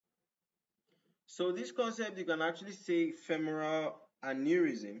So this concept, you can actually say femoral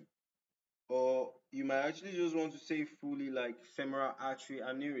aneurysm, or you might actually just want to say fully like femoral artery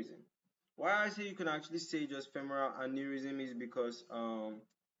aneurysm. Why I say you can actually say just femoral aneurysm is because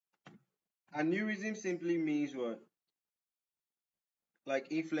aneurysm simply means what?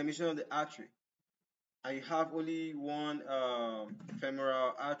 Like inflammation of the artery. And you have only one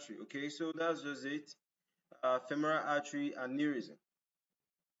femoral artery, okay? So that's just it. Femoral artery aneurysm.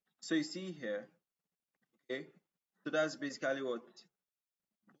 So you see here, okay? So that's basically what?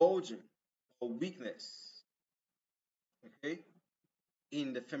 Bulging or weakness, okay,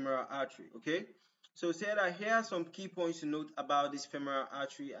 in the femoral artery, okay? So say that here are some key points to note about this femoral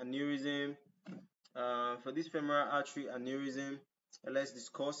artery aneurysm. For this femoral artery aneurysm, let's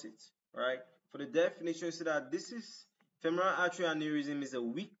discuss it, right? For the definition, say that this is femoral artery aneurysm is a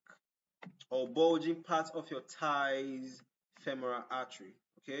weak or bulging part of your thigh's femoral artery,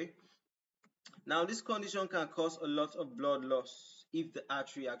 okay? Now, this condition can cause a lot of blood loss if the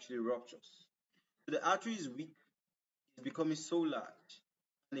artery actually ruptures. So the artery is weak, it's becoming so large,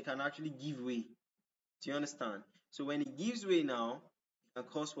 and it can actually give way. Do you understand? So when it gives way now, it can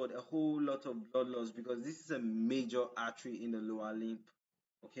cause what? A whole lot of blood loss, because this is a major artery in the lower limb.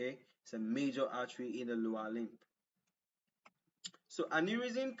 Okay, it's a major artery in the lower limb. So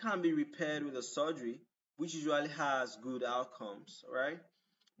aneurysm can be repaired with a surgery, which usually has good outcomes. Right?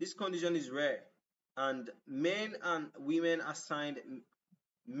 This condition is rare, and men and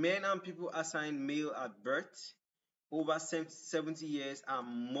people assigned male at birth over 70 years are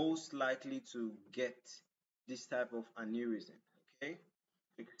most likely to get this type of aneurysm. Okay,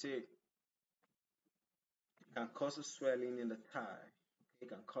 you can say it can cause a swelling in the thigh. It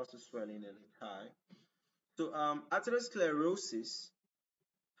can cause a swelling in the thigh. So atherosclerosis,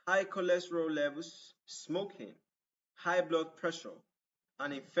 high cholesterol levels, smoking, high blood pressure,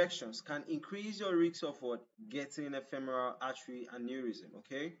 and infections can increase your risk of what? Getting a femoral artery aneurysm.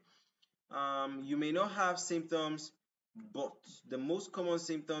 Okay, you may not have symptoms, but the most common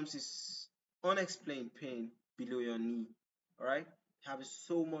symptoms is unexplained pain below your knee. All right, having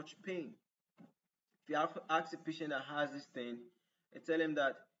so much pain. If you have to ask a patient that has this thing, they tell him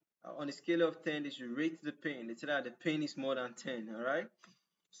that on a scale of 10, they should rate the pain. They tell that the pain is more than 10. All right.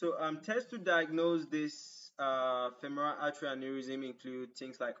 So tests to diagnose this femoral artery aneurysm include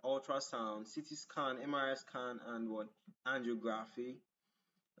things like ultrasound, CT scan, MRI scan, and what? Angiography.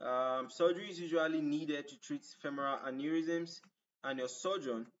 Surgery is usually needed to treat femoral aneurysms, and your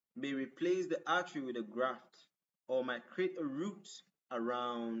surgeon may replace the artery with a graft or might create a root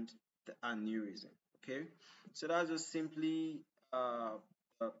around the aneurysm. Okay, so that's just simply a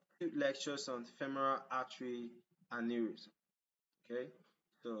few lectures on femoral artery aneurysm. Okay,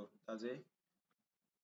 so that's it.